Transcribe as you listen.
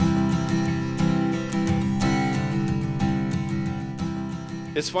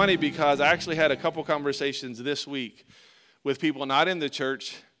It's funny because I actually had a couple conversations this week with people not in the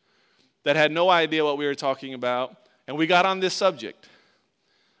church that had no idea what we were talking about, and we got on this subject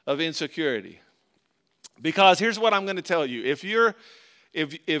of insecurity. Because here's what I'm going to tell you. If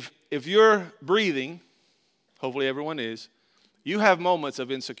you're breathing, hopefully everyone is, you have moments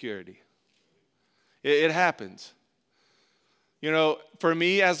of insecurity. It happens. You know, for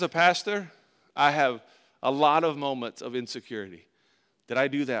me as a pastor, I have a lot of moments of insecurity. Did I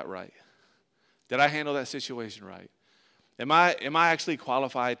do that right? Did I handle that situation right? Am I actually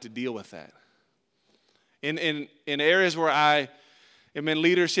qualified to deal with that? In areas where I am in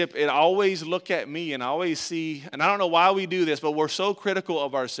leadership, it always look at me and I always see, and I don't know why we do this, but we're so critical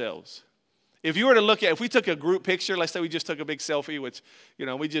of ourselves. If you were to look at, if we took a group picture, let's say we just took a big selfie, which, you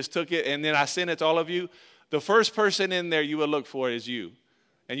know, we just took it, and then I sent it to all of you, the first person in there you would look for is you.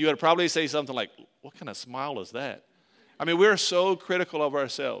 And you would probably say something like, what kind of smile is that? I mean, we're so critical of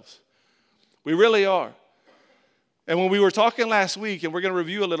ourselves. We really are. And when we were talking last week, and we're going to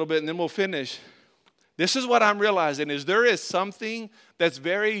review a little bit, and then we'll finish, this is what I'm realizing, is there is something that's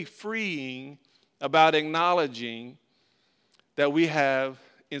very freeing about acknowledging that we have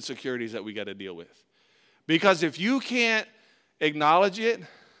insecurities that we got to deal with. Because if you can't acknowledge it,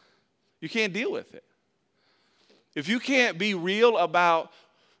 you can't deal with it. If you can't be real about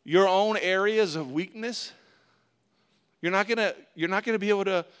your own areas of weakness, you're not gonna be able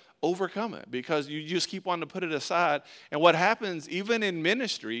to overcome it because you just keep wanting to put it aside. And what happens even in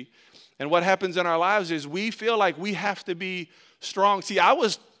ministry and what happens in our lives is we feel like we have to be strong. See, I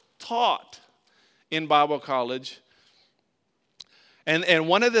was taught in Bible college, and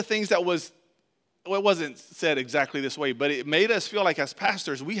one of the ththings that was, well, it wasn't said exactly this way, but it made us feel like as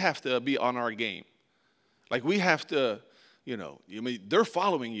pastors, we have to be on our game. Like we have to, you know, I mean, they're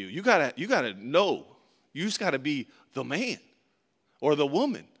following you. You gotta know. You just gotta be the man or the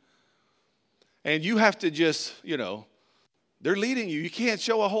woman. And you have to just, you know, they're leading you. You can't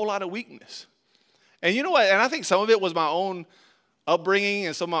show a whole lot of weakness. And you know what? And I think some of it was my own upbringing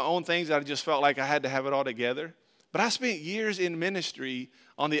and some of my own things that I just felt like I had to have it all together. But I spent years in ministry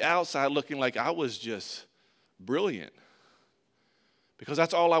on the outside looking like I was just brilliant. Because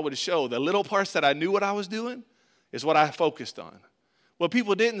that's all I would show. The little parts that I knew what I was doing is what I focused on. What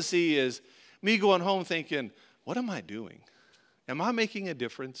people didn't see is me going home thinking, what am I doing? Am I making a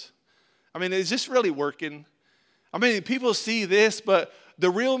difference? I mean, is this really working? I mean, people see this, but the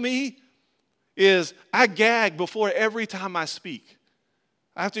real me is I gag before every time I speak.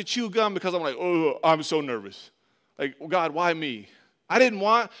 I have to chew gum because I'm like, oh, I'm so nervous. Like, God, why me?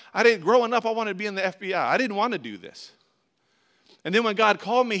 Growing up, I wanted to be in the FBI. I didn't want to do this. And then when God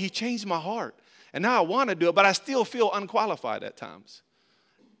called me, he changed my heart. And now I want to do it, but I still feel unqualified at times.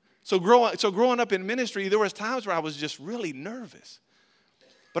 So growing up in ministry, there was times where I was just really nervous.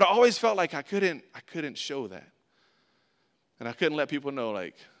 But I always felt like I couldn't show that. And I couldn't let people know,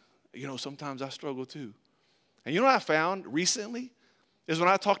 like, you know, sometimes I struggle too. And you know what I found recently is when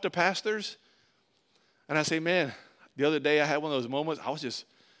I talk to pastors and I say, man, the other day I had one of those moments, I was just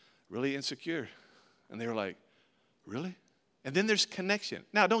really insecure. And they were like, really? And then there's connection.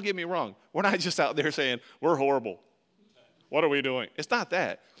 Now, don't get me wrong. We're not just out there saying, we're horrible. What are we doing? It's not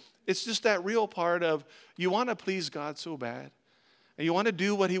that. It's just that real part of you want to please God so bad. And you want to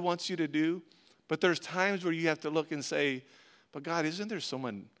do what he wants you to do. But there's times where you have to look and say, but God, isn't there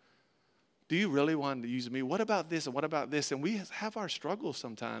someone, do you really want to use me? What about this and what about this? And we have our struggles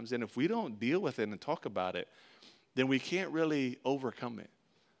sometimes. And if we don't deal with it and talk about it, then we can't really overcome it.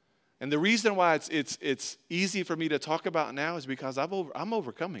 And the reason why it's easy for me to talk about now is because I'm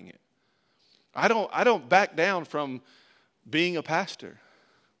overcoming it. I don't back down from being a pastor.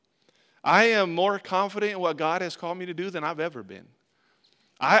 I am more confident in what God has called me to do than I've ever been.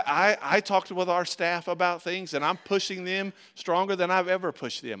 I talked with our staff about things, and I'm pushing them stronger than I've ever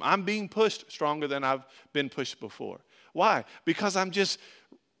pushed them. I'm being pushed stronger than I've been pushed before. Why? Because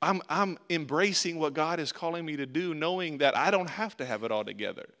I'm embracing what God is calling me to do, knowing that I don't have to have it all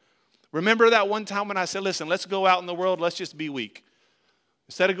together. Remember that one time when I said, listen, let's go out in the world, let's just be weak.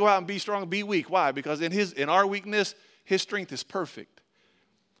 Instead of go out and be strong, be weak. Why? Because in our weakness, his strength is perfect.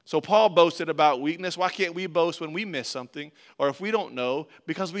 So Paul boasted about weakness. Why can't we boast when we miss something or if we don't know?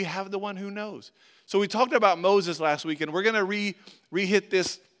 Because we have the one who knows. So we talked about Moses last week, and we're going to re-hit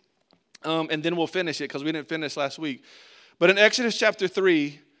this, and then we'll finish it because we didn't finish last week. But in Exodus chapter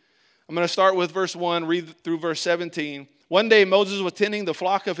 3, I'm going to start with verse 1, read through verse 17. One day Moses was tending the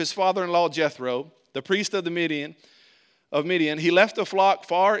flock of his father-in-law Jethro, the priest of Midian. He left the flock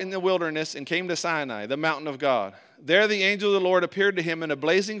far in the wilderness and came to Sinai, the mountain of God. There the angel of the Lord appeared to him in a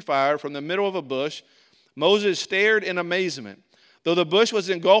blazing fire from the middle of a bush. Moses stared in amazement. Though the bush was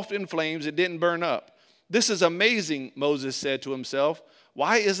engulfed in flames, it didn't burn up. This is amazing, Moses said to himself.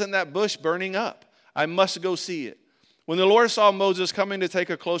 Why isn't that bush burning up? I must go see it. When the Lord saw Moses coming to take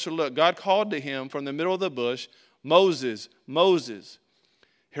a closer look, God called to him from the middle of the bush, Moses, Moses.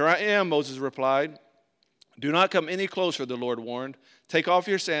 Here I am, Moses replied. Do not come any closer, the Lord warned. Take off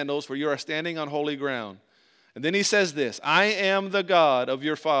your sandals, for you are standing on holy ground. And then he says this, I am the God of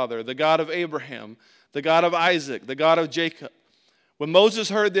your father, the God of Abraham, the God of Isaac, the God of Jacob. When Moses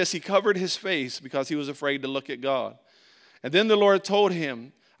heard this, he covered his face because he was afraid to look at God. And then the Lord told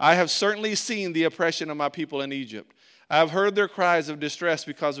him, I have certainly seen the oppression of my people in Egypt. I have heard their cries of distress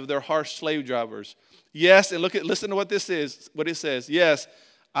because of their harsh slave drivers. Yes, and listen to what this is, what it says. Yes,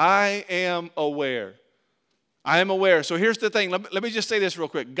 I am aware. I am aware. So here's the thing. Let me just say this real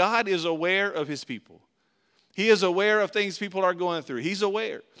quick. God is aware of his people. He is aware of things people are going through. He's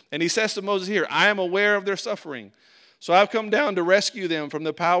aware. And he says to Moses here, I am aware of their suffering. So I've come down to rescue them from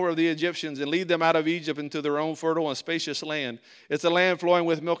the power of the Egyptians and lead them out of Egypt into their own fertile and spacious land. It's a land flowing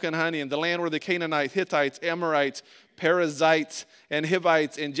with milk and honey, and the land where the Canaanites, Hittites, Amorites, Perizzites, and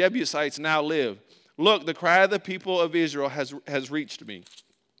Hivites, and Jebusites now live. Look, the cry of the people of Israel has reached me.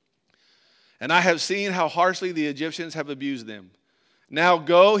 And I have seen how harshly the Egyptians have abused them. Now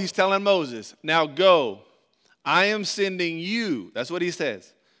go, he's telling Moses, now go. I am sending you. That's what he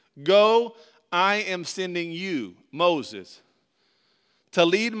says. Go, I am sending you, Moses, to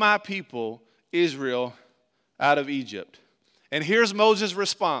lead my people, Israel, out of Egypt. And here's Moses'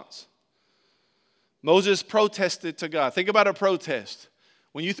 response. Moses protested to God. Think about a protest.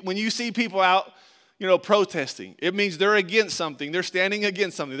 When you see people out, protesting, it means they're against something. They're standing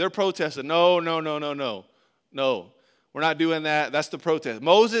against something. They're protesting. No, we're not doing that. That's the protest.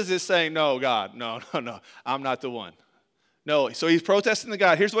 Moses is saying, no, God, no, I'm not the one. No, so he's protesting to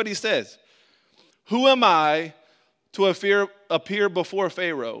God. Here's what he says. Who am I to appear before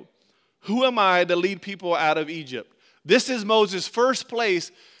Pharaoh? Who am I to lead people out of Egypt? This is Moses' first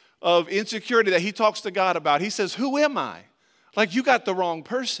place of insecurity that he talks to God about. He says, who am I? Like, you got the wrong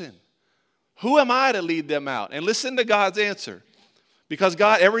person. Who am I to lead them out? And listen to God's answer. Because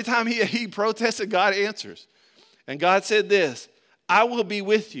God, every time he protested, God answers. And God said this, I will be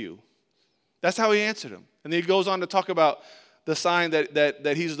with you. That's how he answered him. And then he goes on to talk about the sign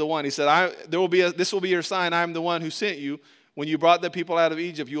that he's the one. He said, this will be your sign. I am the one who sent you. When you brought the people out of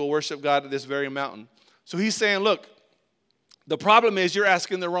Egypt, you will worship God at this very mountain. So he's saying, look, the problem is you're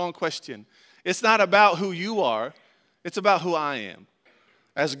asking the wrong question. It's not about who you are. It's about who I am.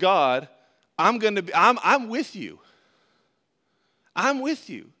 As God, I'm with you. I'm with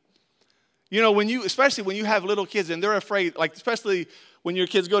you. Especially when you have little kids and they're afraid, like especially when your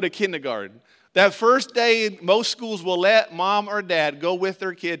kids go to kindergarten. That first day, most schools will let mom or dad go with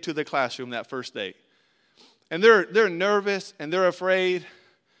their kid to the classroom that first day. And they're nervous and they're afraid.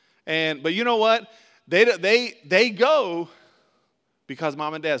 But you know what? They go because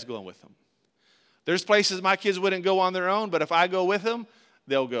mom and dad's going with them. There's places my kids wouldn't go on their own, but if I go with them,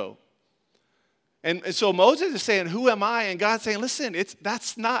 they'll go. And so Moses is saying, who am I? And God's saying, listen,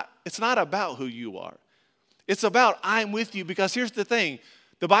 it's not about who you are. It's about I'm with you, because here's the thing.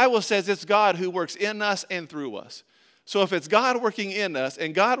 The Bible says it's God who works in us and through us. So if it's God working in us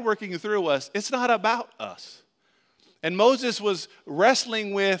and God working through us, it's not about us. And Moses was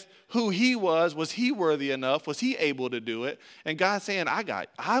wrestling with who he was. Was he worthy enough? Was he able to do it? And God's saying,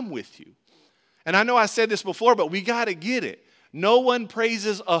 I'm with you. And I know I said this before, but we got to get it. No one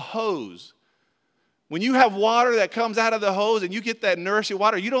praises a hose. When you have water that comes out of the hose and you get that nourishing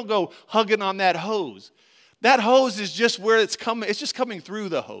water, you don't go hugging on that hose. That hose is just where it's coming. It's just coming through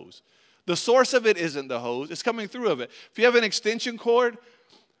the hose. The source of it isn't the hose. It's coming through of it. If you have an extension cord,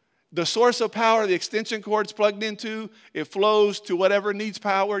 the source of power the extension cord's plugged into, it flows to whatever needs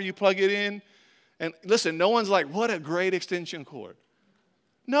power. You plug it in. And listen, no one's like, what a great extension cord.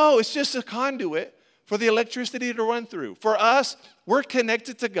 No, it's just a conduit for the electricity to run through. For us, we're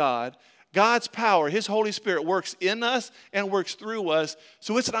connected to God. God's power, his Holy Spirit works in us and works through us,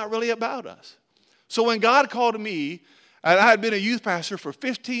 so it's not really about us. So when God called me, and I had been a youth pastor for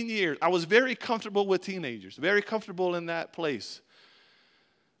 15 years, I was very comfortable with teenagers, very comfortable in that place.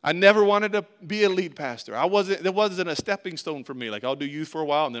 I never wanted to be a lead pastor. There wasn't a stepping stone for me, like I'll do youth for a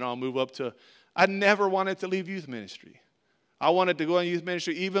while and then I'll move up to, I never wanted to leave youth ministry. I wanted to go in youth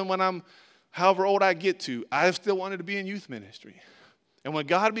ministry even when I'm, however old I get to, I still wanted to be in youth ministry. And when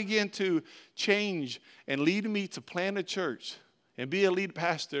God began to change and lead me to plant a church and be a lead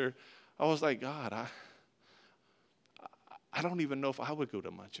pastor, I was like, God, I don't even know if I would go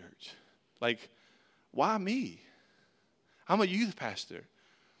to my church. Like, why me? I'm a youth pastor.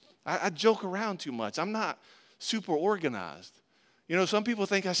 I joke around too much. I'm not super organized. some people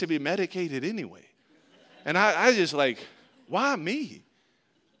think I should be medicated anyway. And I just like, why me?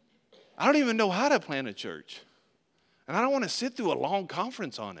 I don't even know how to plant a church. And I don't want to sit through a long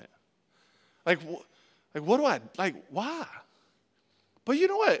conference on it. Like what do why? But you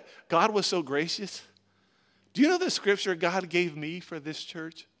know what? God was so gracious. Do you know the scripture God gave me for this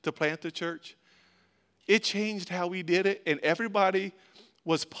church, to plant the church? It changed how we did it, and everybody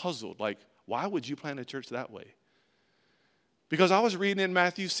was puzzled. Like, why would you plant a church that way? Because I was reading in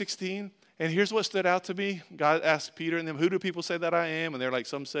Matthew 16, and here's what stood out to me. God asked Peter and them, who do people say that I am? And they're like,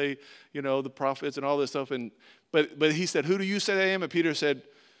 some say, the prophets and all this stuff. But he said, who do you say I am? And Peter said,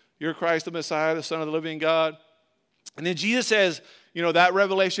 you're Christ the Messiah, the Son of the living God. And then Jesus says, that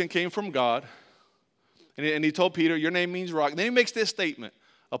revelation came from God. And he told Peter, your name means rock. And then he makes this statement,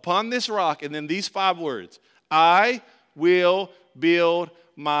 upon this rock, and then these 5 words, I will build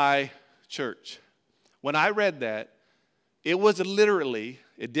my church. When I read that, it was literally,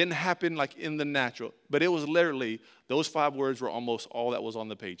 it didn't happen like in the natural, but it was literally, those 5 words were almost all that was on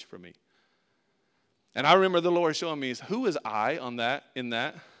the page for me. And I remember the Lord showing me, who is I in that?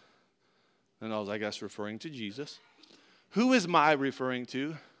 And I was like, that's referring to Jesus. Who is my referring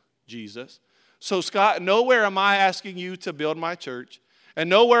to? Jesus. So Scott, nowhere am I asking you to build my church. And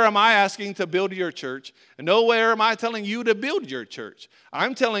nowhere am I asking to build your church. And nowhere am I telling you to build your church.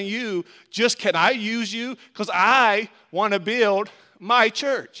 I'm telling you, just can I use you? Because I want to build my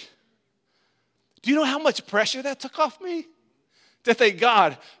church. Do you know how much pressure that took off me? To think,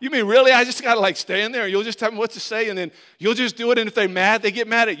 God, you mean really? I just got to stand there and you'll just tell me what to say and then you'll just do it. And if they're mad, they get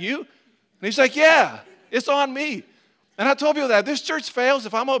mad at you? And he's like, yeah, it's on me. And I told people that if this church fails,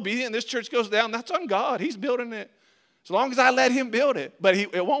 if I'm obedient, this church goes down, that's on God. He's building it. As long as I let him build it. But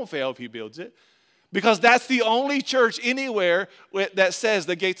it won't fail if he builds it. Because that's the only church anywhere that says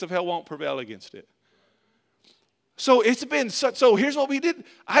the gates of hell won't prevail against it. So it's been so here's what we did.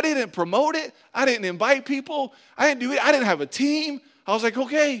 I didn't promote it. I didn't invite people. I didn't do it. I didn't have a team. I was like,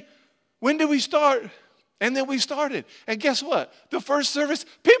 okay, when did we start? And then we started. And guess what? The first service,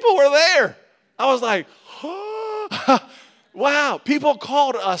 people were there. I was like, oh, wow. People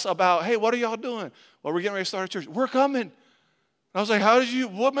called us about, hey, what are y'all doing? Well, we're getting ready to start a church. We're coming. And I was like,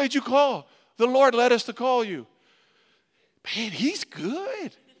 what made you call? The Lord led us to call you. Man, he's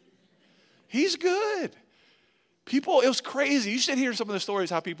good. He's good. People, it was crazy. You should hear some of the stories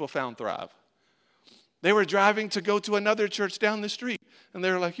how people found Thrive. They were driving to go to another church down the street. And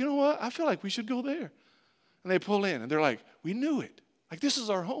they were like, you know what? I feel like we should go there. And they pull in. And they're like, we knew it. Like, this is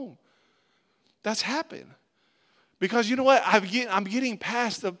our home. That's happened. Because you know what? I'm getting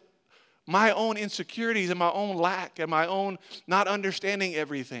past my own insecurities and my own lack and my own not understanding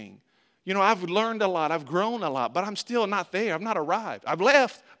everything. I've learned a lot. I've grown a lot. But I'm still not there. I'm not arrived. I've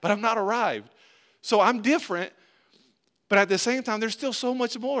left, but I'm not arrived. So I'm different. But at the same time, there's still so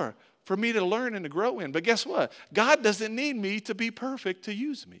much more for me to learn and to grow in. But guess what? God doesn't need me to be perfect to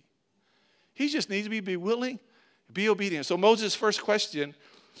use me. He just needs me to be willing, be obedient. So Moses' first question,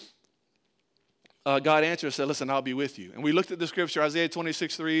 God answered, said, listen, I'll be with you. And we looked at the scripture, Isaiah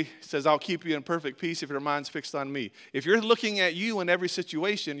 26:3 says, I'll keep you in perfect peace if your mind's fixed on me. If you're looking at you in every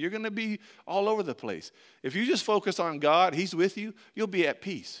situation, you're going to be all over the place. If you just focus on God, he's with you, you'll be at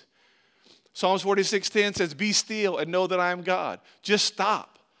peace. Psalms 46:10 says, be still and know that I am God. Just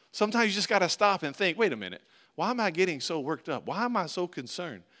stop. Sometimes you just got to stop and think, wait a minute, why am I getting so worked up? Why am I so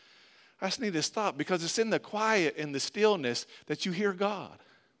concerned? I just need to stop because it's in the quiet and the stillness that you hear God.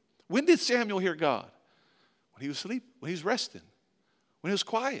 When did Samuel hear God? When he was asleep, when he was resting, when he was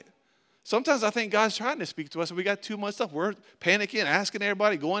quiet. Sometimes I think God's trying to speak to us and we got too much stuff. We're panicking, asking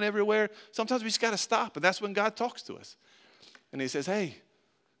everybody, going everywhere. Sometimes we just got to stop, and that's when God talks to us. And he says, hey,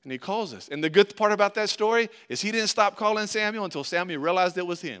 and he calls us. And the good part about that story is he didn't stop calling Samuel until Samuel realized it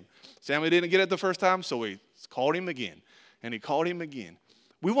was him. Samuel didn't get it the first time, so he called him again. And he called him again.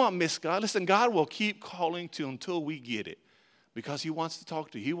 We won't miss God. Listen, God will keep calling to until we get it. Because he wants to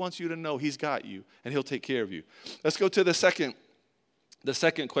talk to you. He wants you to know he's got you and he'll take care of you. Let's go to the second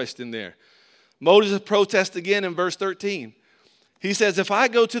question there. Moses protests again in verse 13. He says, if I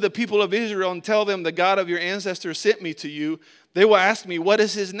go to the people of Israel and tell them the God of your ancestors sent me to you, they will ask me, what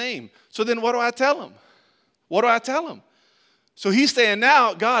is his name? So then what do I tell them? What do I tell them? So he's saying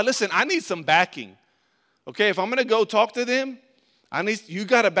now, God, listen, I need some backing. Okay, if I'm going to go talk to them, I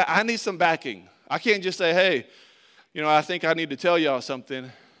need some backing. I can't just say, hey, I think I need to tell y'all something.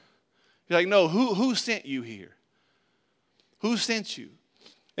 He's like, no, who sent you here? Who sent you?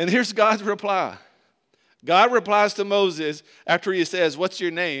 And here's God's reply. God replies to Moses after he says, what's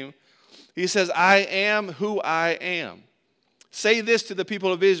your name? He says, I am who I am. Say this to the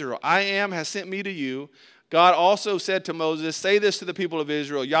people of Israel. I am has sent me to you. God also said to Moses, say this to the people of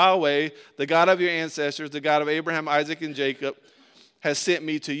Israel, Yahweh, the God of your ancestors, the God of Abraham, Isaac, and Jacob, has sent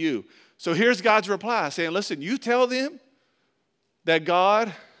me to you. So here's God's reply saying, listen, you tell them that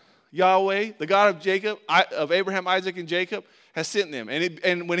God, Yahweh, the God of Jacob, of Abraham, Isaac, and Jacob, has sent them.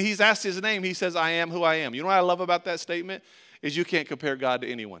 And when he's asked his name, he says, I am who I am. You know what I love about that statement? Is you can't compare God to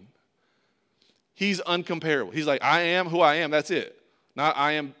anyone. He's uncomparable. He's like, I am who I am. That's it. Not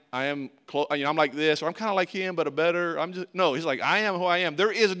I'm like this, or I'm kind of like him, but a better. No, he's like, I am who I am.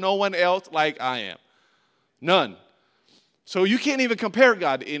 There is no one else like I am. None. So you can't even compare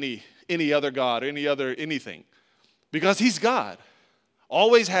God to any other God or anything. Because he's God.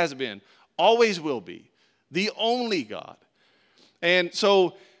 Always has been. Always will be. The only God. And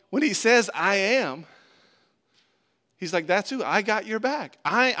so when he says, I am, he's like, that's who. I got your back.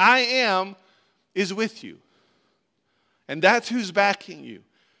 I am is with you. And that's who's backing you.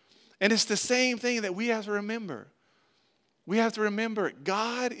 And it's the same thing that we have to remember. We have to remember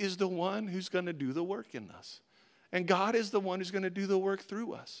God is the one who's going to do the work in us. And God is the one who's going to do the work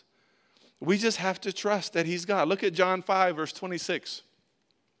through us. We just have to trust that he's God. Look at John 5, verse 26.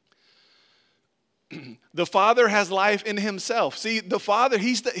 The Father has life in himself. See, the Father,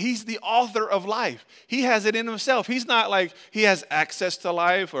 he's the author of life. He has it in himself. He's not like he has access to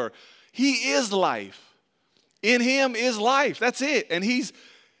life, or he is life. In him is life. That's it. And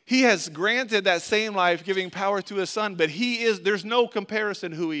he has granted that same life, giving power to his Son, but there's no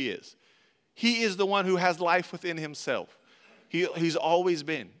comparison who he is. He is the one who has life within himself. He's always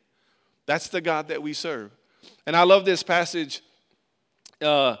been. That's the God that we serve. And I love this passage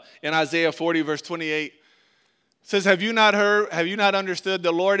in Isaiah 40, verse 28. It says, have you not heard, have you not understood?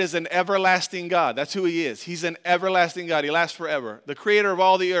 The Lord is an everlasting God. That's who he is. He's an everlasting God. He lasts forever. The creator of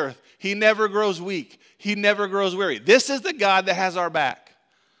all the earth. He never grows weak. He never grows weary. This is the God that has our back.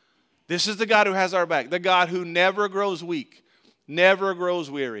 This is the God who has our back. The God who never grows weak, never grows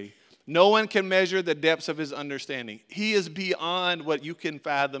weary. No one can measure the depths of his understanding. He is beyond what you can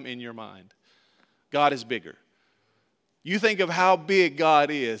fathom in your mind. God is bigger. You think of how big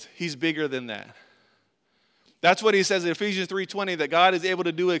God is. He's bigger than that. That's what he says in Ephesians 3:20, that God is able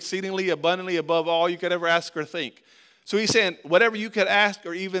to do exceedingly abundantly above all you could ever ask or think. So he's saying whatever you could ask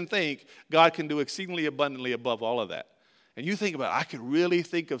or even think, God can do exceedingly abundantly above all of that. And you think about it, I could really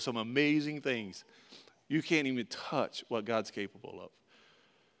think of some amazing things. You can't even touch what God's capable of,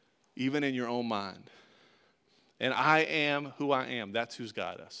 even in your own mind. And I am who I am. That's who's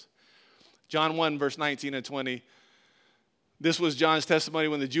got us. John 1, verse 19 and 20. This was John's testimony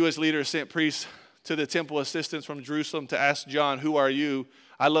when the Jewish leaders sent priests to the temple assistants from Jerusalem to ask John, who are you?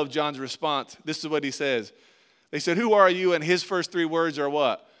 I love John's response. This is what he says. They said, who are you? And his first three words are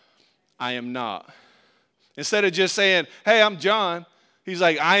what? I am not. Instead of just saying, hey, I'm John, he's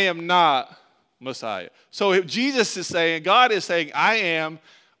like, I am not Messiah. So if Jesus is saying, God is saying, I am,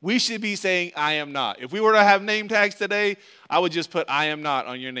 we should be saying, I am not. If we were to have name tags today, I would just put, I am not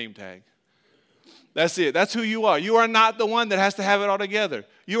on your name tag. That's it. That's who you are. You are not the one that has to have it all together.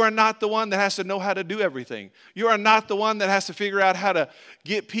 You are not the one that has to know how to do everything. You are not the one that has to figure out how to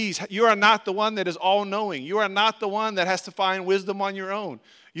get peace. You are not the one that is all-knowing. You are not the one that has to find wisdom on your own.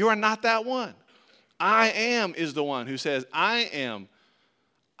 You are not that one. I am is the one who says, I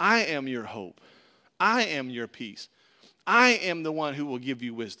am your hope. I am your peace. I am the one who will give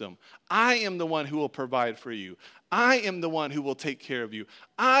you wisdom. I am the one who will provide for you. I am the one who will take care of you.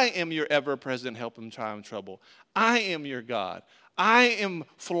 I am your ever-present help in time of trouble. I am your God. I am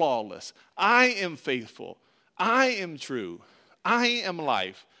flawless. I am faithful. I am true. I am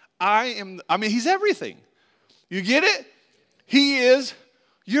life. He's everything. You get it? He is,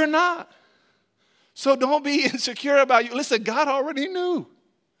 you're not. So don't be insecure about you. Listen, God already knew.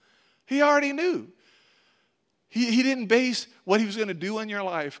 He already knew. He didn't base what he was going to do in your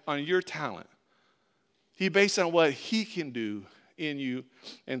life on your talent. He based on what he can do in you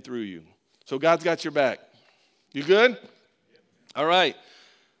and through you. So God's got your back. You good? All right.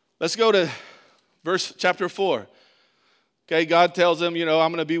 Let's go to chapter 4. Okay, God tells him, I'm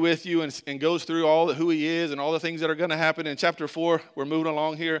going to be with you, and goes through who he is and all the things that are going to happen. In chapter 4, we're moving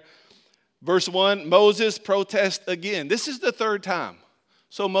along here. Verse 1, Moses protests again. This is the third time.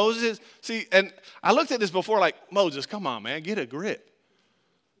 So Moses, and I looked at this before like, Moses, come on, man, get a grip.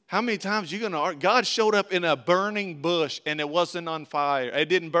 How many times are you going to argue? God showed up in a burning bush and it wasn't on fire. It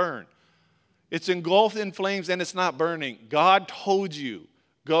didn't burn. It's engulfed in flames and it's not burning. God told you,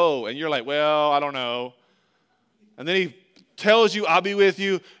 go. And you're like, well, I don't know. And then he tells you, I'll be with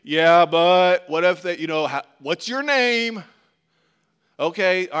you. Yeah, but what if what's your name?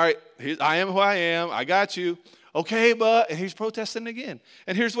 Okay, all right, I am who I am. I got you. Okay, and he's protesting again.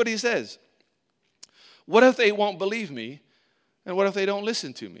 And here's what he says. What if they won't believe me? And what if they don't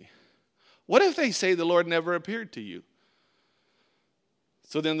listen to me? What if they say the Lord never appeared to you?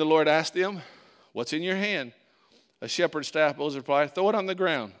 So then the Lord asked them, what's in your hand? A shepherd's staff. Moses replied, throw it on the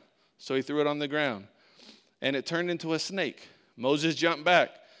ground. So he threw it on the ground, and it turned into a snake. Moses jumped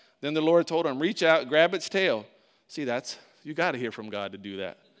back. Then the Lord told him, reach out, grab its tail. See, you got to hear from God to do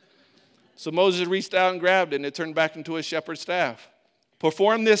that. So Moses reached out and grabbed it, and it turned back into a shepherd's staff.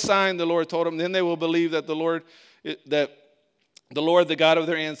 Perform this sign, the Lord told him, then they will believe that the Lord, the God of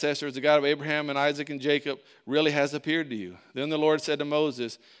their ancestors, the God of Abraham and Isaac and Jacob, really has appeared to you. Then the Lord said to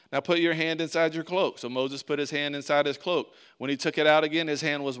Moses, now put your hand inside your cloak. So Moses put his hand inside his cloak. When he took it out again, his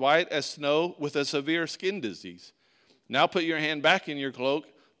hand was white as snow with a severe skin disease. Now put your hand back in your cloak,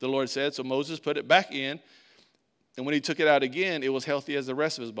 the Lord said. So Moses put it back in, and when he took it out again, it was healthy as the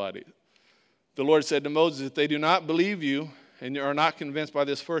rest of his body. The Lord said to Moses, if they do not believe you and are not convinced by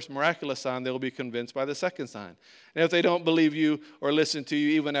this first miraculous sign, they will be convinced by the second sign. And if they don't believe you or listen to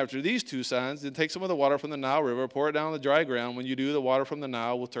you even after these two signs, then take some of the water from the Nile River, pour it down on the dry ground. When you do, the water from the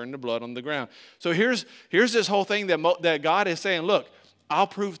Nile will turn to blood on the ground. So here's this whole thing that God is saying, look, I'll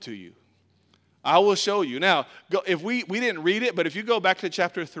prove to you. I will show you. Now, if we didn't read it, but if you go back to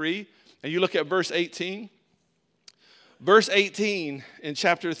chapter 3 and you look at verse 18 in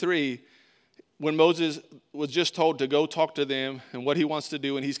chapter 3, when Moses was just told to go talk to them and what he wants to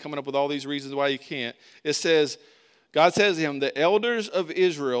do, and he's coming up with all these reasons why he can't, it says, God says to him, the elders of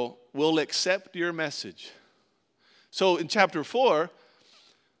Israel will accept your message. So in chapter 4,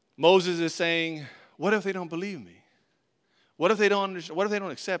 Moses is saying, what if they don't believe me? What if they don't understand? What if they don't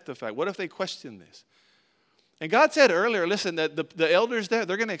accept the fact? What if they question this? And God said earlier, listen, that the elders there,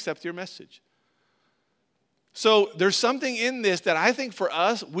 they're going to accept your message. So there's something in this that I think for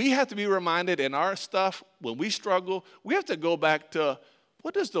us, we have to be reminded in our stuff, when we struggle, we have to go back to,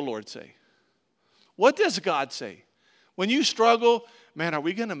 what does the Lord say? What does God say? When you struggle, man, are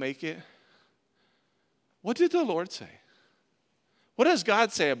we going to make it? What did the Lord say? What does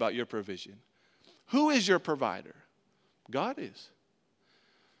God say about your provision? Who is your provider? God is.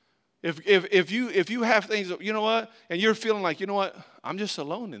 If you have things, you know what, and you're feeling like, you know what, I'm just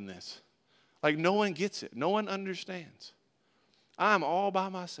alone in this. Like no one gets it. No one understands. I'm all by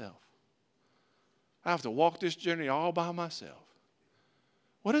myself. I have to walk this journey all by myself.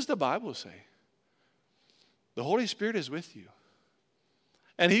 What does the Bible say? The Holy Spirit is with you.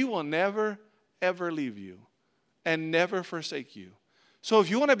 And He will never, ever leave you and never forsake you. So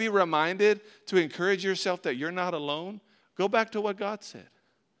if you want to be reminded to encourage yourself that you're not alone, go back to what God said.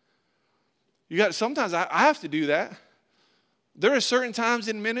 Sometimes I have to do that. There are certain times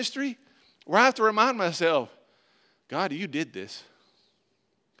in ministry where I have to remind myself, God, you did this.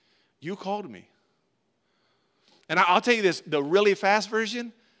 You called me. And I'll tell you this, the really fast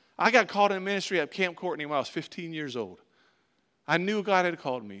version, I got called in ministry at Camp Courtney when I was 15 years old. I knew God had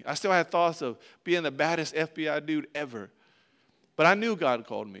called me. I still had thoughts of being the baddest FBI dude ever. But I knew God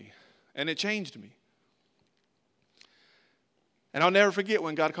called me, and it changed me. And I'll never forget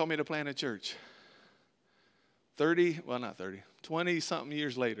when God called me to plant a church. 20-something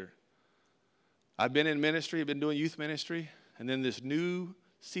years later. I've been in ministry, I've been doing youth ministry, and then this new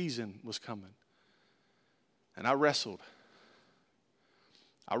season was coming. And I wrestled.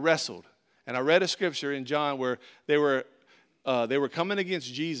 And I read a scripture in John where they were coming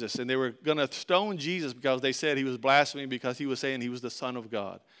against Jesus, and they were going to stone Jesus because they said he was blaspheming because he was saying he was the Son of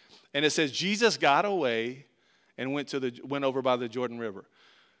God. And it says Jesus got away and went over by the Jordan River.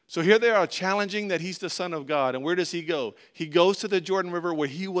 So here they are challenging that he's the Son of God. And where does he go? He goes to the Jordan River where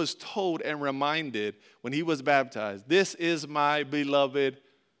he was told and reminded when he was baptized, this is my beloved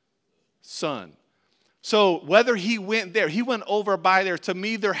Son. So whether he went there, he went over by there, to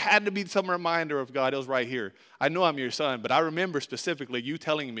me there had to be some reminder of God. It was right here. I know I'm your son, but I remember specifically you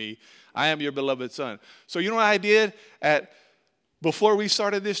telling me, I am your beloved Son. So you know what I did before we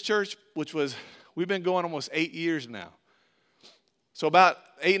started this church, which was, we've been going almost 8 years now. So about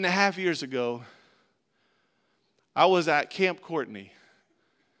 8.5 years ago, I was at Camp Courtney,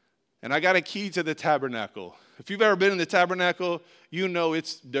 and I got a key to the tabernacle. If you've ever been in the tabernacle, you know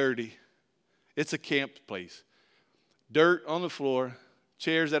it's dirty. It's a camp place. Dirt on the floor,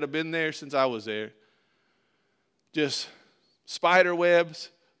 chairs that have been there since I was there. Just spider webs,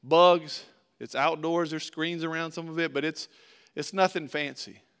 bugs. It's outdoors. There's screens around some of it, but it's nothing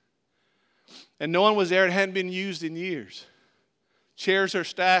fancy. And no one was there. It hadn't been used in years. Chairs are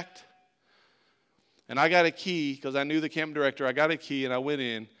stacked. And I got a key because I knew the camp director. I got a key and I went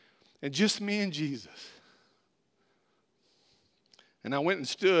in. And just me and Jesus. And I went and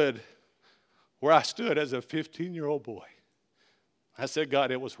stood where I stood as a 15-year-old boy. I said,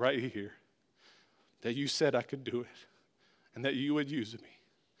 God, it was right here. that you said I could do it and that you would use me.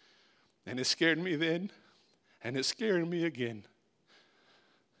 And it scared me then, and it's scaring me again.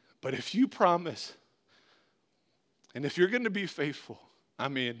 But if you promise, and if you're going to be faithful,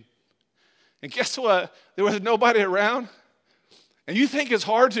 I'm in. And guess what? There was nobody around. And you think it's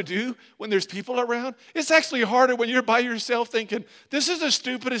hard to do when there's people around? It's actually harder when you're by yourself thinking, this is the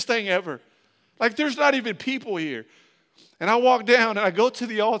stupidest thing ever. Like, there's not even people here. And I walk down, and I go to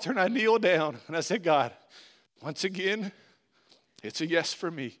the altar, and I kneel down, and I said, God, once again, it's a yes for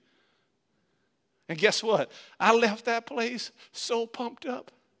me. And guess what? I left that place so pumped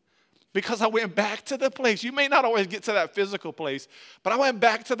up because I went back to the place. You may not always get to that physical place, but I went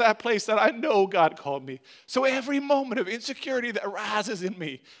back to that place that I know God called me. So every moment of insecurity that arises in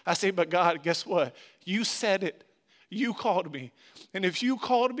me, I say, but God, guess what? You said it. You called me. And if you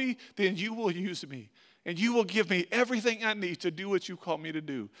called me, then you will use me. And you will give me everything I need to do what you called me to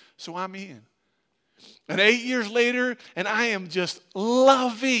do. So I'm in. And 8 years later, and I am just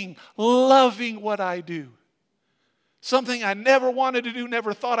loving what I do. Something I never wanted to do,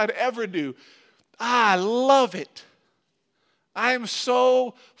 never thought I'd ever do. I love it. I am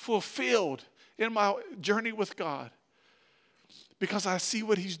so fulfilled in my journey with God because I see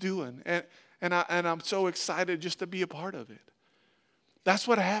what He's doing. And I'm so excited just to be a part of it. That's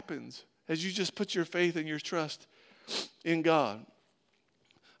what happens as you just put your faith and your trust in God.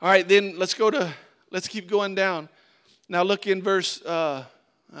 All right, then let's keep going down. Now look in verse, my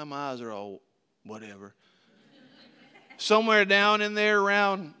eyes are all whatever. Somewhere down in there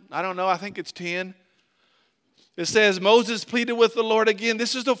around, I don't know, I think it's 10. It says, Moses pleaded with the Lord again.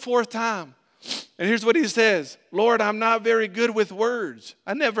 This is the 4th time. And here's what he says. Lord, I'm not very good with words.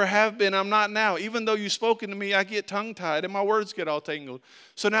 I never have been. I'm not now. Even though you've spoken to me, I get tongue-tied and my words get all tangled.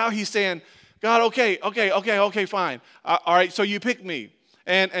 So now he's saying, God, okay, fine. All right, so you pick me.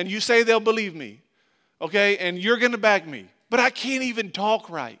 And you say they'll believe me. Okay, and you're going to back me. But I can't even talk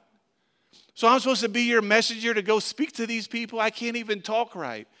right. So I'm supposed to be your messenger to go speak to these people. I can't even talk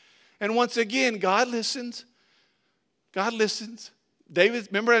right. And once again, God listens. God listens. David,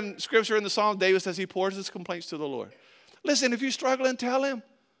 remember in Scripture in the Psalm, David says he pours his complaints to the Lord. Listen, if you're struggling, tell him.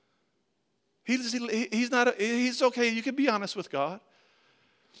 He's okay. You can be honest with God.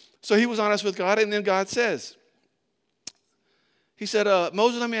 So he was honest with God, and then God says, he said,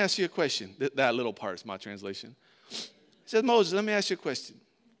 Moses, let me ask you a question. That little part is my translation. He said, Moses, let me ask you a question.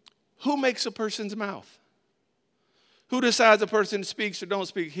 Who makes a person's mouth? Who decides a person speaks or don't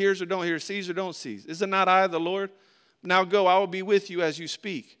speak, hears or don't hear, sees or don't see? Is it not I, the Lord? Now go, I will be with you as you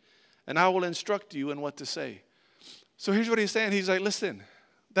speak, and I will instruct you in what to say. So here's what he's saying. He's like, listen,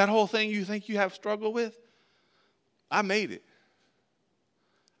 that whole thing you think you have struggle with, I made it.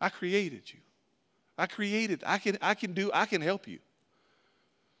 I created you. I can help you.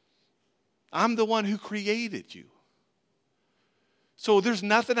 I'm the one who created you. So there's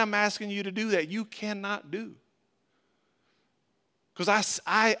nothing I'm asking you to do that you cannot do. Because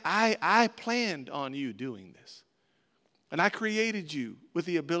I planned on you doing this. And I created you with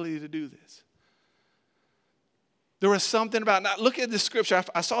the ability to do this. There was something about, now look at this scripture.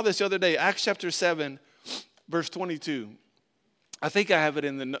 I saw this the other day, Acts chapter 7, verse 22. I think I have it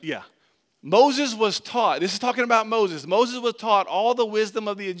in the, yeah. Moses was taught, this is talking about Moses. Moses was taught all the wisdom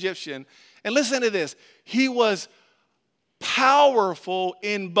of the Egyptian. And listen to this. He was powerful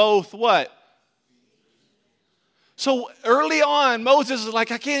in both what? So early on, Moses is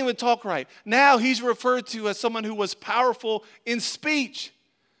like, I can't even talk right. Now he's referred to as someone who was powerful in speech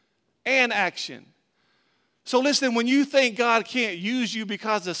and action. So listen, when you think God can't use you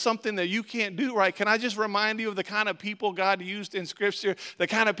because of something that you can't do right, can I just remind you of the kind of people God used in Scripture, the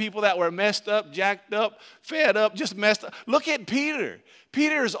kind of people that were messed up, jacked up, fed up, just messed up. Look at Peter.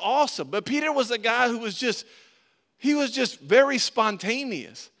 Peter is awesome, but Peter was a guy who was just very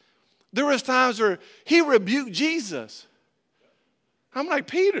spontaneous. There was times where he rebuked Jesus. I'm like,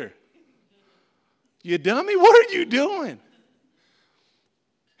 Peter, you dummy, what are you doing?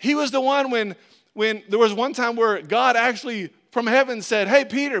 He was the one when there was one time where God actually from heaven said, hey,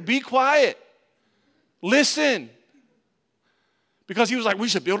 Peter, be quiet. Listen. Because he was like, we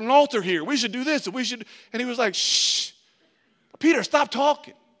should build an altar here. We should do this. And he was like, shh. Peter, stop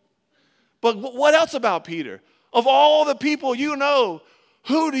talking. But what else about Peter? Of all the people you know,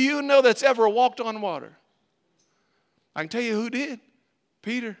 who do you know that's ever walked on water? I can tell you who did.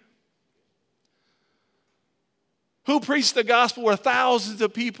 Peter. Who preached the gospel where thousands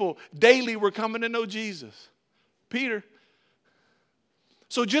of people daily were coming to know Jesus? Peter.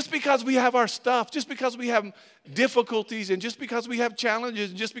 So just because we have our stuff, just because we have difficulties, and just because we have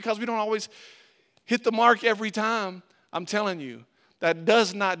challenges, and just because we don't always hit the mark every time, I'm telling you, that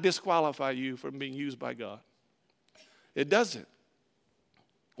does not disqualify you from being used by God. It doesn't.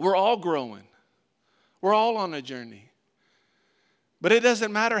 We're all growing. We're all on a journey. But it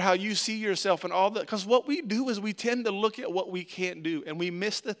doesn't matter how you see yourself and all that, because what we do is we tend to look at what we can't do, and we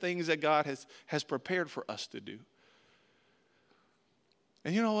miss the things that God has prepared for us to do.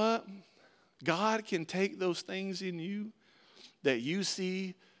 And you know what? God can take those things in you that you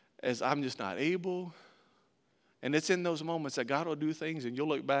see as I'm just not able. And it's in those moments that God will do things and you'll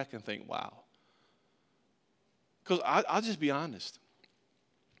look back and think, wow. Because I'll just be honest.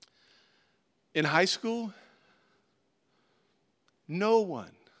 In high school, no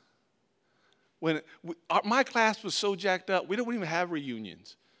one, my class was so jacked up, we don't even have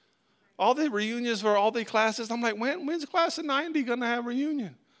reunions. All the reunions for all the classes, I'm like, when's the class of 90 going to have a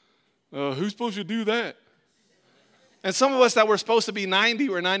reunion? Who's supposed to do that? And some of us that were supposed to be 90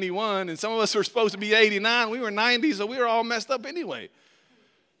 were 91, and some of us were supposed to be 89. We were 90, so we were all messed up anyway.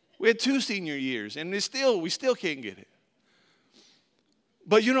 We had 2 senior years, and we still can't get it.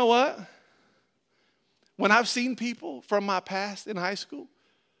 But you know what? When I've seen people from my past in high school,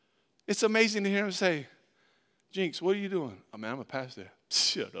 it's amazing to hear them say, Jinx, what are you doing? Oh, man, I'm a pastor.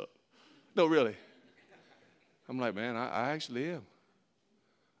 Shut up. No, really. I'm like, man, I actually am.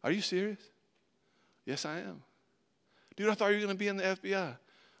 Are you serious? Yes, I am. Dude, I thought you were going to be in the FBI.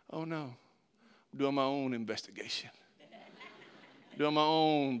 Oh, no. I'm doing my own investigation. Doing my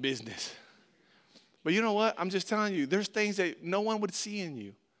own business. But you know what? I'm just telling you, there's things that no one would see in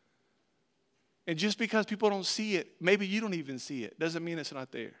you. And just because people don't see it, maybe you don't even see it, doesn't mean it's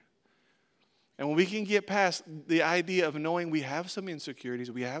not there. And when we can get past the idea of knowing we have some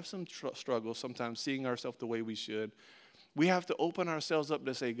insecurities, we have some struggles, sometimes seeing ourselves the way we should, we have to open ourselves up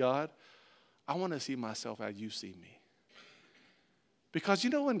to say, God, I want to see myself as you see me. Because you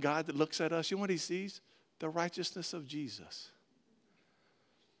know when God looks at us, you know what he sees? The righteousness of Jesus.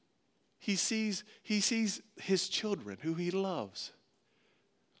 He sees his children who he loves.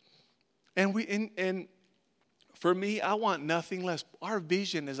 And for me, I want nothing less. Our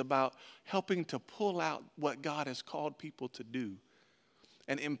vision is about helping to pull out what God has called people to do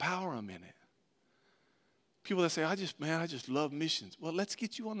and empower them in it. People that say, I just love missions. Well, let's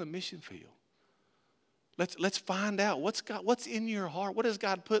get you on the mission field. Let's find out what's in your heart. What has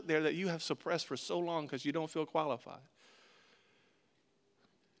God put there that you have suppressed for so long because you don't feel qualified?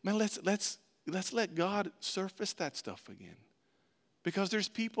 Man, let's let God surface that stuff again. Because there's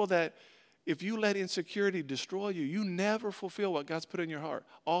people that if you let insecurity destroy you, you never fulfill what God's put in your heart.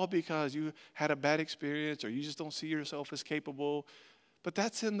 All because you had a bad experience or you just don't see yourself as capable. But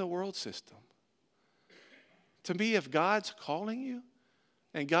that's in the world system. To me, if God's calling you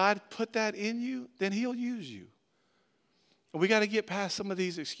and God put that in you, then he'll use you. And we got to get past some of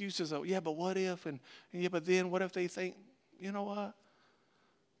these excuses of, yeah, but what if? And yeah, but then what if they think, you know what?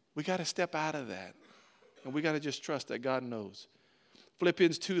 We got to step out of that. And we got to just trust that God knows.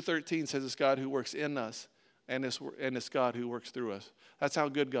 Philippians 2:13 says it's God who works in us and it's God who works through us. That's how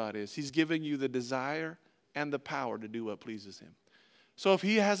good God is. He's giving you the desire and the power to do what pleases him. So if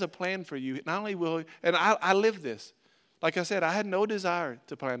he has a plan for you, not only will he, and I live this. Like I said, I had no desire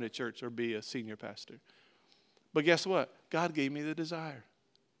to plant a church or be a senior pastor. But guess what? God gave me the desire.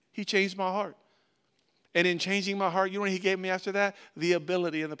 He changed my heart. And in changing my heart, you know what he gave me after that? The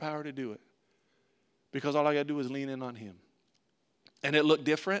ability and the power to do it. Because all I got to do is lean in on him. And it looked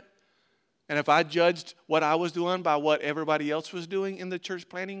different. And if I judged what I was doing by what everybody else was doing in the church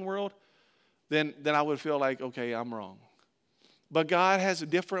planting world, then I would feel like, okay, I'm wrong. But God has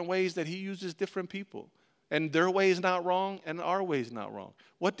different ways that he uses different people. And their way is not wrong, and our way is not wrong.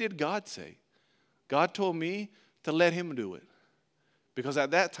 What did God say? God told me to let him do it. Because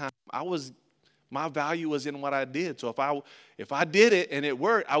at that time, my value was in what I did. So if I did it and it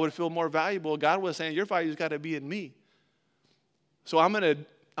worked, I would feel more valuable. God was saying, your value's got to be in me. So I'm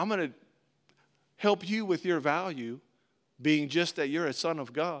gonna help you with your value, being just that you're a son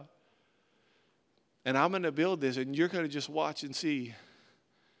of God. And I'm going to build this, and you're going to just watch and see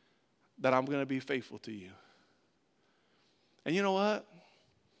that I'm going to be faithful to you. And you know what?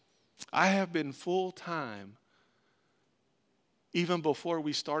 I have been full-time. Even before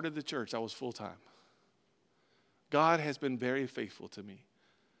we started the church, I was full-time. God has been very faithful to me.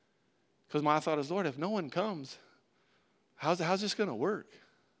 Because my thought is, Lord, if no one comes, how's this going to work?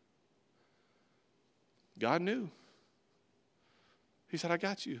 God knew. He said, I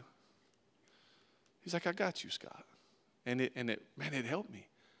got you. He's like, I got you, Scott. And it helped me.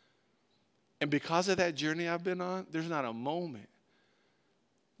 And because of that journey I've been on, there's not a moment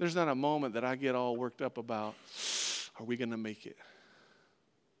that I get all worked up about, are we going to make it?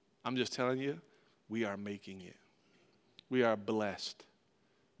 I'm just telling you, we are making it. We are blessed.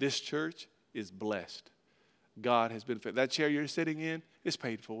 This church is blessed. God has been faithful. That chair you're sitting in is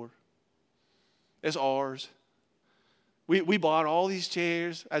paid for. It's ours. We bought all these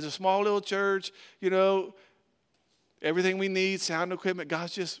chairs as a small little church, everything we need, sound equipment.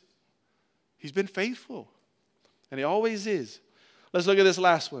 He's been faithful. And he always is. Let's look at this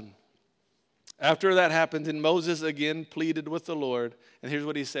last one. After that happened, and Moses again pleaded with the Lord. And here's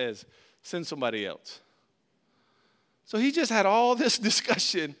what he says: send somebody else. So he just had all this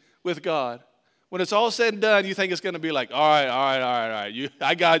discussion with God. When it's all said and done, you think it's going to be like, all right.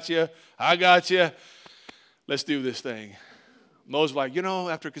 I got you. Let's do this thing. Moses was like,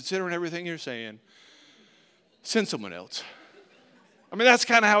 after considering everything you're saying, send someone else. I mean, that's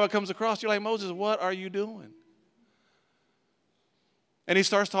kind of how it comes across. You're like, Moses, what are you doing? And he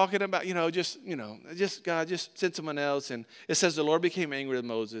starts talking about, God, just send someone else. And it says the Lord became angry with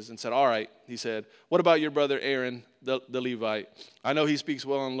Moses and said, all right, he said, what about your brother Aaron, the Levite? I know he speaks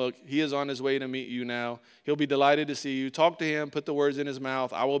well, and look, he is on his way to meet you now. He'll be delighted to see you. Talk to him, put the words in his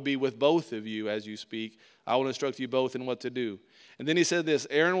mouth. I will be with both of you as you speak. I will instruct you both in what to do. And then he said this: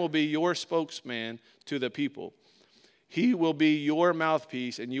 Aaron will be your spokesman to the people. He will be your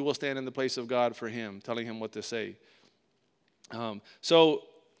mouthpiece, and you will stand in the place of God for him, telling him what to say. So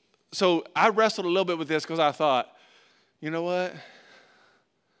I wrestled a little bit with this because I thought, you know what?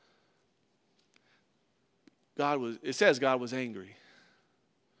 It says God was angry.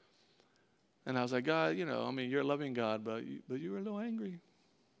 And I was like, God, you're a loving God, but you were a little angry.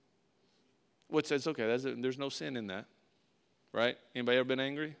 Which says, okay, there's no sin in that, right? Anybody ever been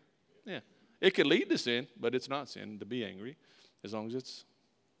angry? Yeah. It could lead to sin, but it's not sin to be angry, as long as it's,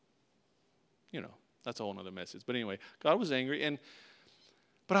 that's a whole other message. But anyway, God was angry.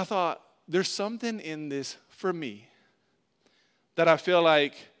 But I thought, there's something in this for me that I feel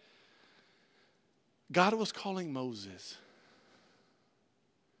like God was calling Moses.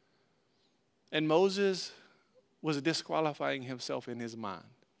 And Moses was disqualifying himself in his mind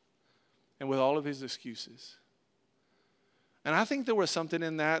and with all of his excuses. And I think there was something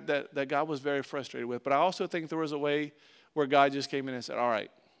in that God was very frustrated with. But I also think there was a way where God just came in and said, all right,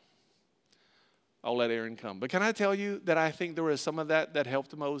 I'll let Aaron come. But can I tell you that I think there was some of that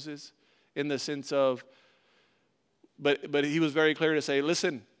helped Moses in the sense of, but he was very clear to say,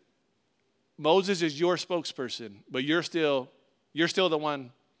 listen, Moses is your spokesperson, but you're still the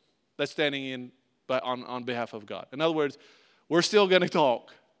one that's standing in on behalf of God. In other words, we're still going to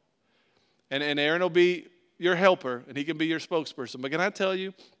talk. And Aaron will be your helper, and he can be your spokesperson. But can I tell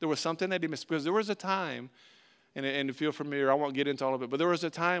you, there was something that he missed. Because there was a time, and if you're familiar, I won't get into all of it, but there was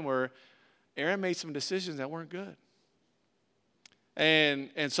a time where Aaron made some decisions that weren't good.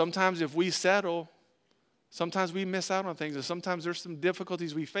 And sometimes if we settle, sometimes we miss out on things. And sometimes there's some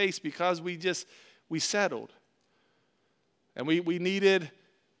difficulties we face because we settled. And we needed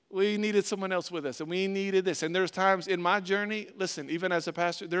someone else with us. And we needed this. And there's times in my journey, listen, even as a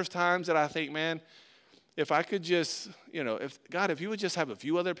pastor, there's times that I think, man, if I could just, if you would just have a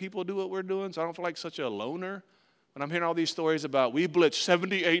few other people do what we're doing so I don't feel like such a loner. When I'm hearing all these stories about we blitzed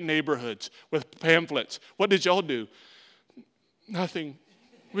 78 neighborhoods with pamphlets. What did y'all do? Nothing.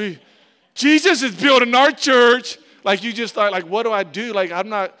 Jesus is building our church. Like you just thought, like, what do I do? Like I'm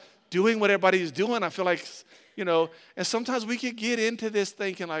not doing what everybody's doing. I feel like, and sometimes we can get into this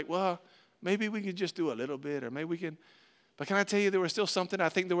thinking like, well, maybe we could just do a little bit or maybe we can. But can I tell you there was still something, I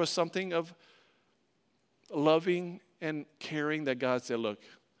think there was something of loving and caring that God said, look,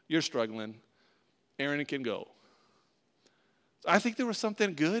 you're struggling. Aaron can go. I think there was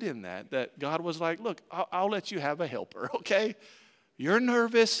something good in that God was like, look, I'll let you have a helper, okay? You're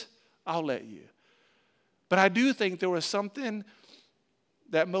nervous, I'll let you. But I do think there was something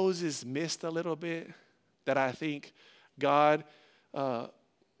that Moses missed a little bit that I think God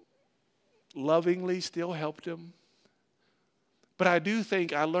lovingly still helped him. But I do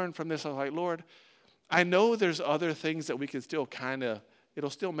think I learned from this, I was like, Lord, I know there's other things that we can still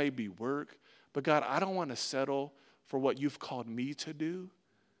it'll still maybe work, but God, I don't want to settle for what you've called me to do.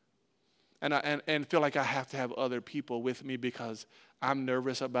 And feel like I have to have other people with me because I'm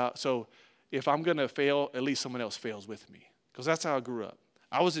nervous about. So if I'm going to fail, at least someone else fails with me. Because that's how I grew up.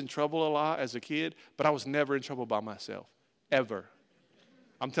 I was in trouble a lot as a kid, but I was never in trouble by myself, ever.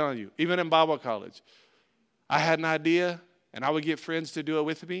 I'm telling you, even in Bible college, I had an idea, and I would get friends to do it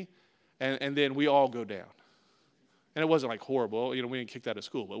with me, and then we all go down. And it wasn't like horrible. We didn't kick out of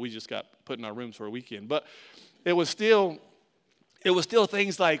school, but we just got put in our rooms for a weekend. But it was still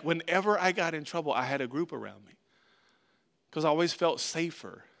things like whenever I got in trouble, I had a group around me because I always felt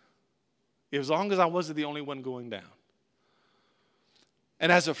safer as long as I wasn't the only one going down.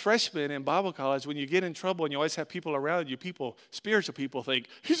 And as a freshman in Bible college, when you get in trouble and you always have people around you, spiritual people think,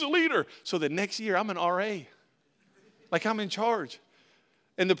 he's a leader. So the next year, I'm an RA. Like I'm in charge.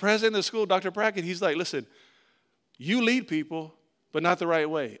 And the president of the school, Dr. Brackett, he's like, listen, you lead people, but not the right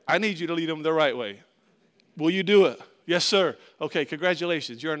way. I need you to lead them the right way. Will you do it? Yes, sir. Okay,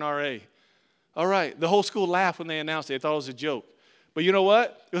 congratulations. You're an RA. All right. The whole school laughed when they announced it. They thought it was a joke. But you know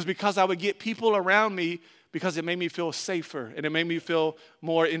what? It was because I would get people around me because it made me feel safer and it made me feel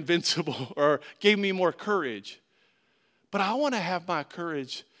more invincible or gave me more courage. But I want to have my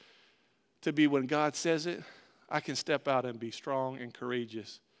courage to be when God says it, I can step out and be strong and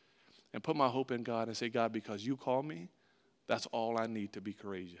courageous and put my hope in God and say, God, because you call me, that's all I need to be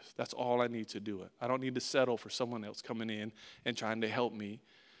courageous. That's all I need to do it. I don't need to settle for someone else coming in and trying to help me,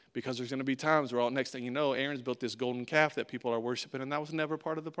 because there's going to be times where next thing you know, Aaron's built this golden calf that people are worshiping, and that was never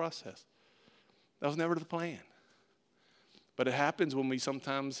part of the process. That was never the plan. But it happens when we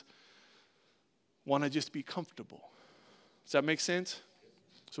sometimes want to just be comfortable. Does that make sense?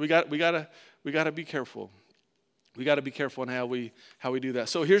 So we got to be careful. We got to be careful in how we do that.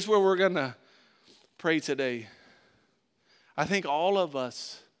 So here's where we're going to pray today. I think all of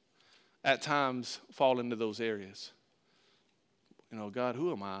us at times fall into those areas. You know, God,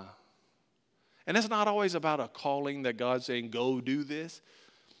 who am I? And it's not always about a calling that God's saying, go do this.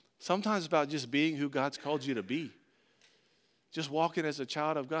 Sometimes it's about just being who God's called you to be. Just walking as a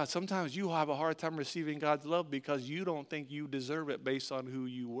child of God. Sometimes you have a hard time receiving God's love because you don't think you deserve it based on who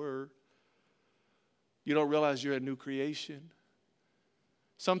you were. You don't realize you're a new creation.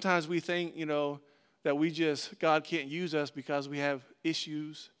 Sometimes we think, that God can't use us because we have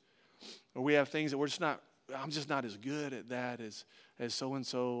issues or we have things that I'm just not as good at that as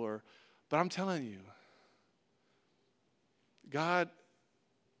so-and-so. But I'm telling you,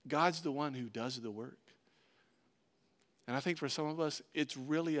 God's the one who does the work. And I think for some of us, it's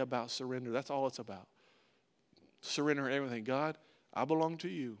really about surrender. That's all it's about. Surrender everything. God, I belong to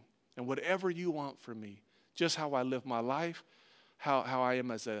you. And whatever you want from me, just how I live my life, how I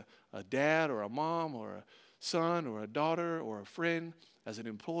am as a dad or a mom or a son or a daughter or a friend, as an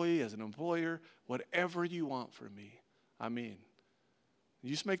employee, as an employer, whatever you want from me, I'm in.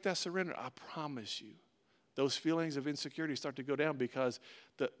 You just make that surrender, I promise you, those feelings of insecurity start to go down, because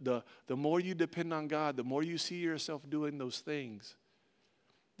the more you depend on God, the more you see yourself doing those things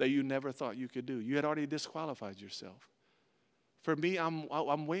that you never thought you could do. You had already disqualified yourself. For me,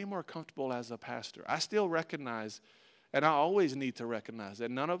 I'm way more comfortable as a pastor. I still recognize, and I always need to recognize,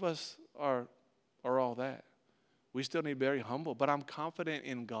 that none of us are all that. We still need to be very humble, but I'm confident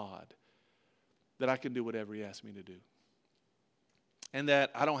in God that I can do whatever He asks me to do. And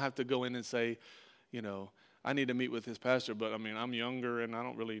that I don't have to go in and say, I need to meet with this pastor, but I'm younger and I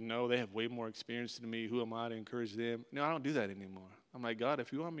don't really know. They have way more experience than me. Who am I to encourage them? No, I don't do that anymore. I'm like, God,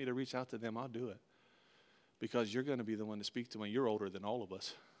 if you want me to reach out to them, I'll do it. Because you're going to be the one to speak to them. You're older than all of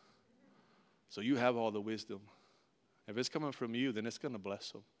us. So you have all the wisdom. If it's coming from you, then it's going to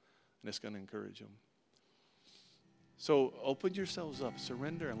bless them. And it's going to encourage them. So open yourselves up,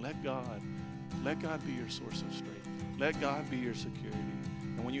 surrender, and let God be your source of strength. Let God be your security.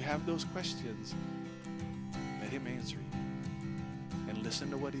 And when you have those questions, let Him answer you. And listen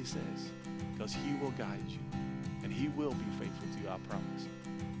to what He says, because He will guide you. And He will be faithful to you, I promise.